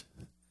repent.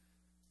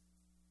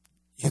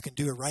 You can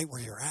do it right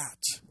where you're at.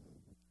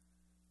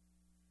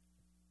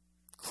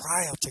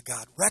 Cry out to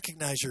God.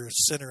 Recognize you're a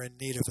sinner in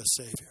need of a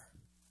Savior.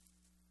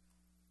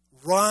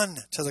 Run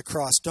to the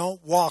cross.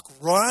 Don't walk.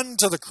 Run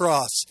to the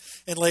cross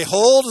and lay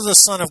hold of the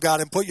Son of God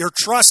and put your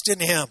trust in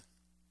Him.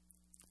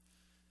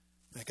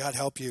 May God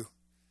help you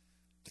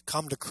to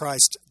come to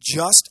Christ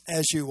just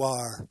as you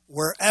are,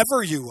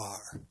 wherever you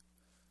are,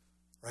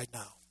 right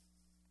now.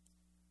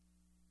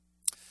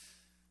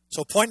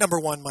 So point number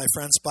one, my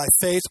friends, by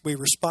faith we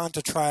respond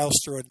to trials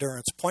through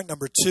endurance. Point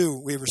number two,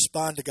 we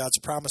respond to God's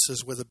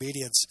promises with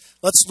obedience.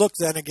 Let's look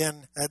then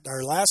again at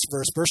our last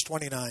verse, verse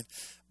 29.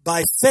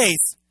 By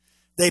faith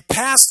they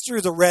passed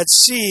through the Red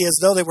Sea as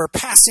though they were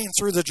passing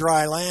through the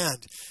dry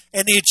land.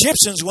 And the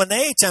Egyptians, when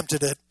they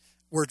attempted it,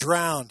 were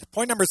drowned.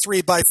 Point number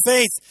three, by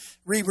faith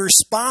we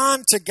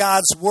respond to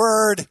God's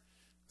word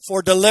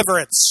for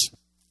deliverance.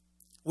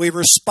 We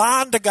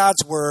respond to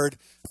God's word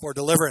for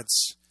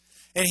deliverance.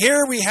 And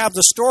here we have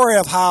the story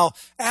of how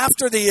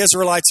after the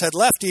Israelites had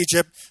left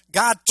Egypt,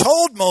 God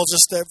told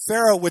Moses that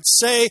Pharaoh would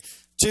say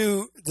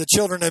to the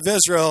children of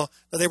Israel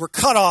that they were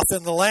cut off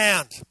in the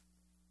land.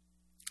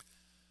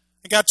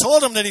 And God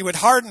told him that He would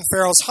harden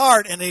Pharaoh's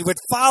heart and He would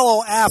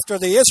follow after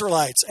the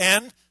Israelites.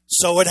 And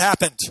so it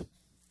happened.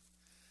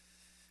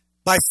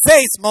 By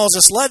faith,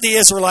 Moses led the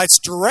Israelites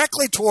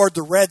directly toward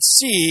the Red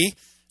Sea,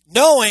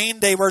 knowing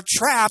they were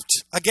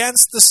trapped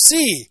against the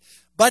sea.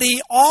 But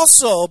he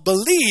also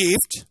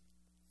believed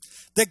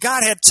that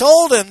God had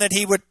told him that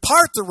He would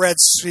part the Red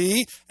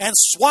Sea and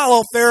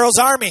swallow Pharaoh's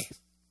army.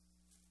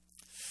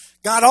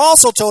 God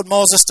also told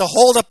Moses to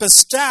hold up his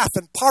staff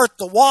and part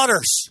the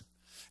waters.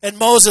 And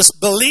Moses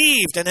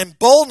believed and in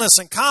boldness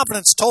and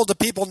confidence told the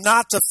people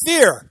not to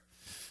fear,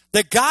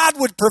 that God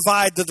would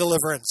provide the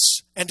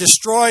deliverance and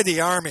destroy the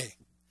army.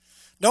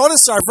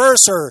 Notice our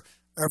verse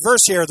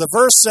here. The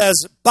verse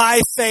says,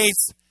 by faith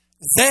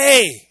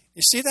they.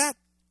 You see that?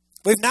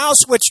 We've now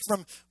switched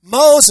from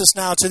Moses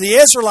now to the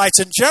Israelites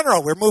in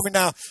general. We're moving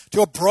now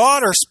to a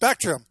broader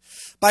spectrum.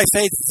 By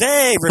faith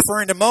they,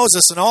 referring to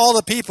Moses and all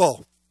the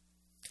people.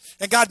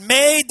 And God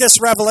made this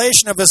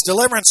revelation of His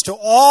deliverance to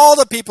all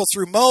the people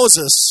through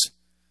Moses.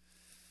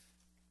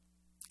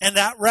 And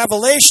that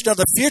revelation of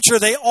the future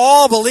they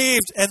all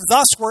believed and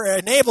thus were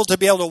enabled to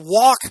be able to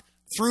walk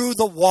through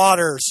the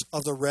waters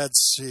of the Red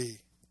Sea.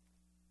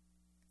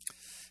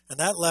 And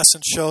that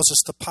lesson shows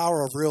us the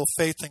power of real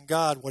faith in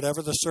God,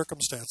 whatever the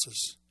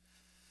circumstances.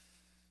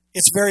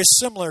 It's very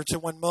similar to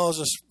when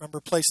Moses,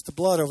 remember, placed the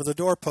blood over the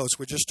doorpost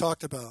we just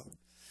talked about.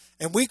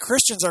 And we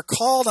Christians are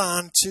called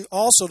on to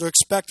also to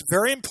expect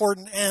very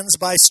important ends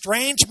by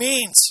strange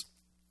means.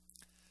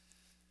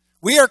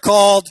 We are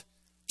called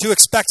to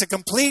expect a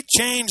complete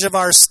change of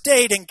our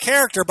state and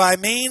character by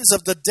means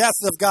of the death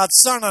of God's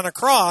Son on a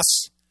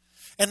cross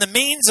and the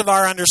means of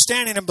our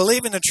understanding and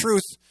believing the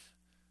truth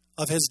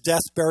of His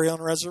death, burial,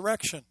 and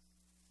resurrection.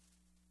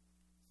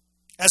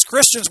 As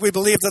Christians, we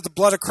believe that the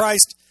blood of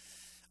Christ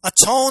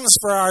atones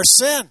for our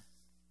sin.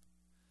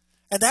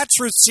 And that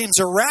truth seems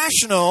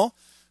irrational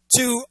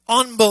to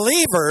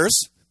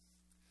unbelievers,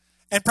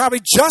 and probably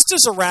just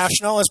as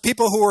irrational as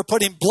people who were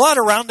putting blood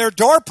around their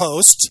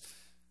doorposts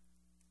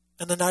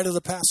on the night of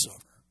the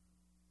Passover.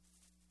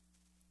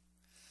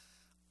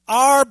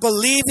 Our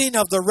believing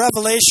of the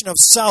revelation of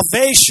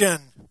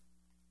salvation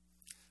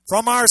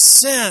from our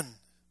sin,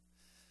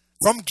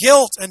 from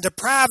guilt and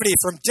depravity,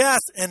 from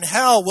death and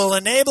hell, will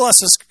enable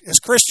us as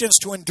Christians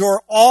to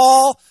endure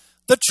all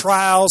the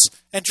trials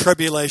and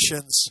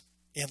tribulations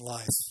in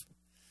life.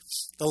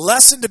 The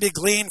lesson to be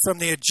gleaned from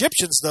the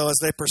Egyptians, though, as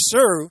they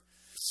pursue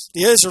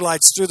the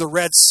Israelites through the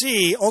Red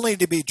Sea, only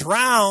to be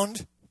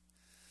drowned,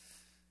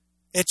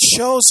 it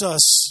shows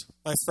us,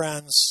 my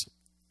friends,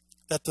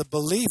 that the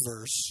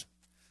believers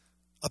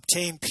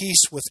obtain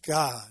peace with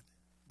God,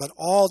 but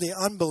all the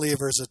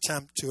unbelievers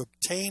attempt to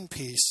obtain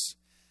peace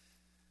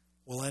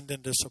will end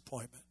in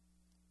disappointment.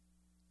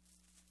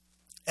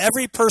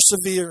 Every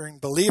persevering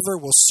believer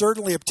will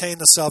certainly obtain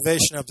the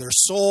salvation of their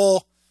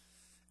soul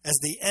as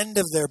the end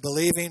of their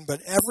believing,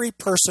 but every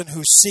person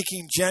who's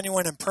seeking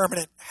genuine and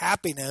permanent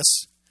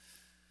happiness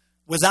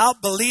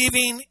without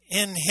believing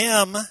in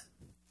Him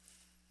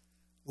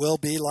will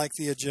be like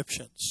the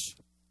Egyptians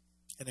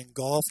and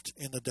engulfed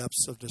in the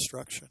depths of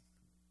destruction.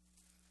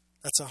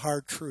 That's a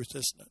hard truth,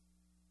 isn't it?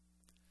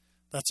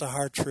 That's a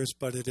hard truth,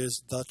 but it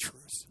is the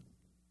truth.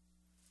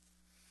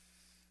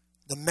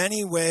 The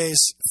many ways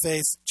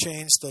faith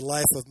changed the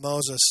life of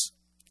Moses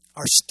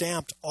are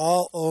stamped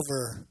all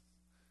over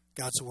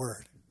God's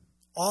Word,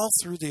 all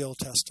through the Old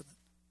Testament.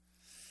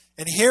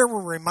 And here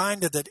we're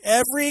reminded that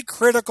every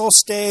critical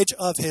stage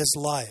of his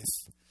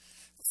life,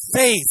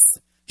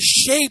 faith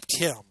shaped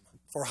him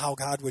for how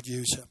God would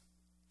use him.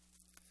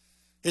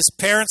 His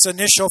parents'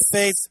 initial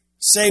faith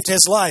saved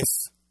his life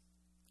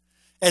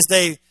as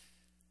they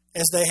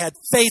had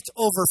faith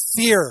over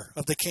fear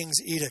of the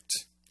king's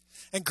edict.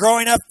 And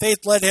growing up, faith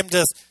led him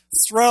to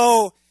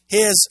throw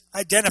his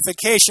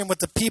identification with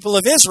the people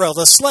of Israel,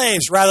 the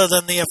slaves, rather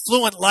than the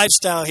affluent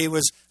lifestyle he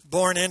was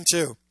born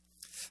into.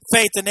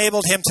 Faith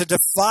enabled him to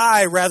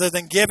defy rather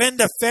than give in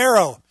to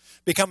Pharaoh,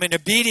 becoming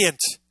obedient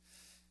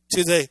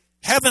to the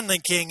heavenly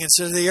king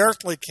instead of the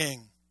earthly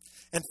king.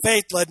 And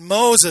faith led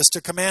Moses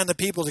to command the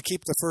people to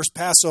keep the first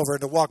Passover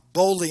and to walk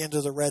boldly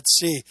into the Red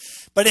Sea.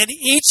 But in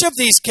each of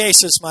these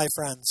cases, my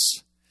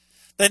friends,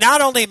 they not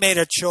only made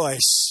a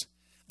choice,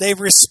 they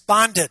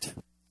responded.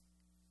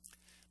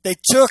 They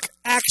took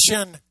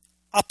action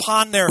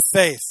upon their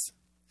faith.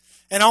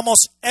 And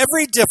almost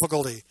every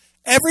difficulty,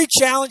 every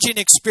challenging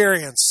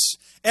experience,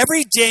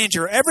 every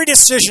danger, every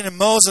decision in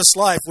Moses'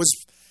 life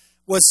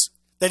was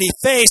that he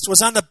faced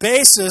was on the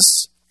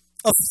basis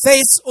of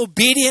faith's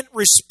obedient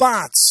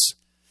response.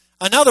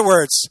 In other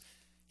words,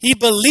 he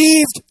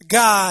believed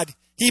God.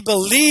 He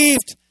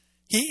believed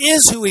he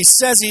is who he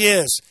says he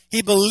is.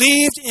 He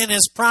believed in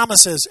his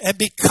promises. And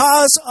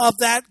because of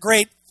that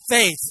great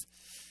faith,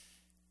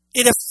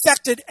 it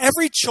affected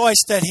every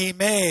choice that he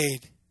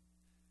made.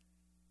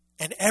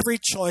 And every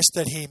choice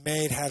that he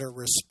made had a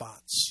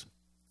response.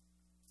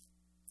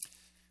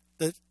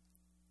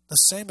 The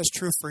same is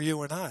true for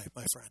you and I,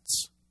 my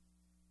friends.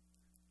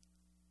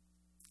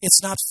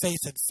 It's not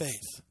faith in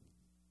faith.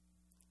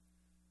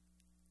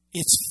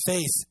 It's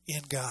faith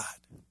in God.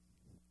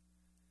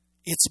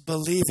 It's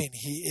believing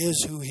He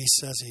is who He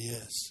says He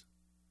is.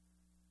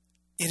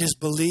 It is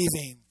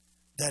believing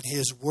that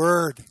His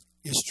Word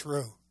is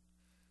true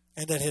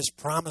and that His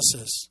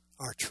promises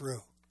are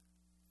true.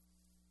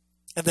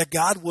 And that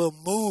God will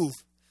move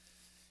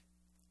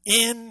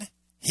in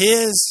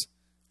His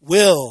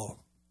will,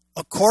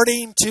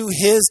 according to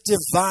His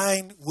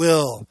divine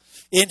will,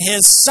 in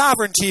His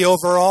sovereignty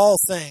over all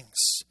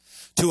things,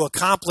 to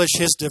accomplish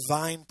His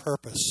divine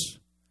purpose.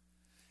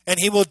 And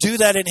He will do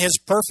that in His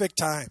perfect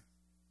time.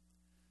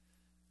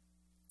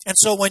 And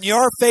so when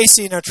you're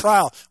facing a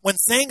trial, when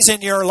things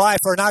in your life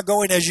are not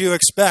going as you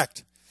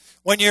expect,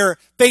 when you're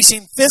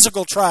facing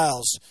physical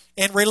trials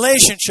and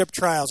relationship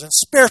trials and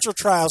spiritual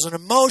trials and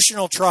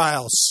emotional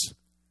trials,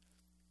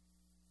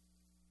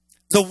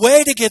 the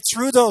way to get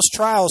through those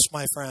trials,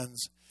 my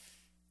friends,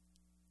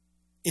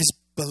 is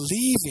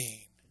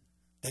believing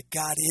that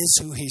God is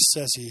who He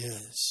says He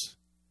is.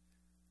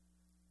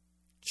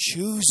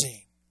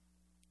 Choosing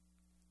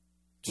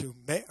to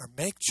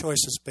make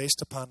choices based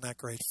upon that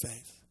great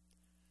faith.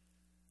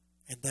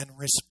 And then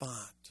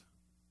respond.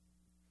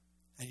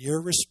 And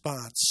your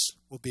response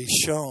will be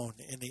shown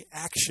in the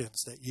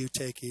actions that you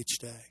take each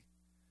day.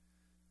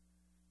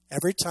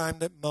 Every time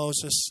that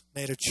Moses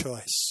made a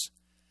choice,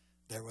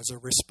 there was a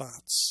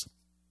response.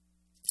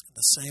 And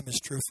the same is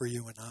true for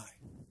you and I.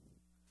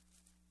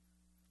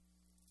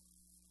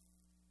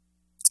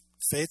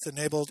 Faith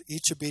enabled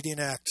each obedient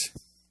act,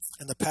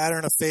 and the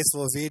pattern of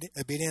faithful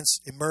obedience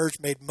emerged,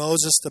 made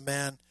Moses the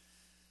man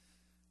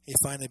he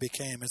finally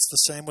became. It's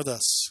the same with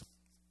us.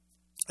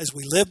 As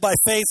we live by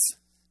faith,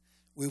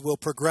 we will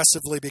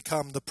progressively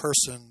become the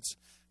persons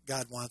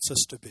God wants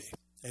us to be.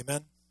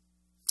 Amen?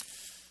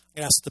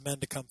 I ask the men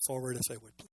to come forward if they would, please.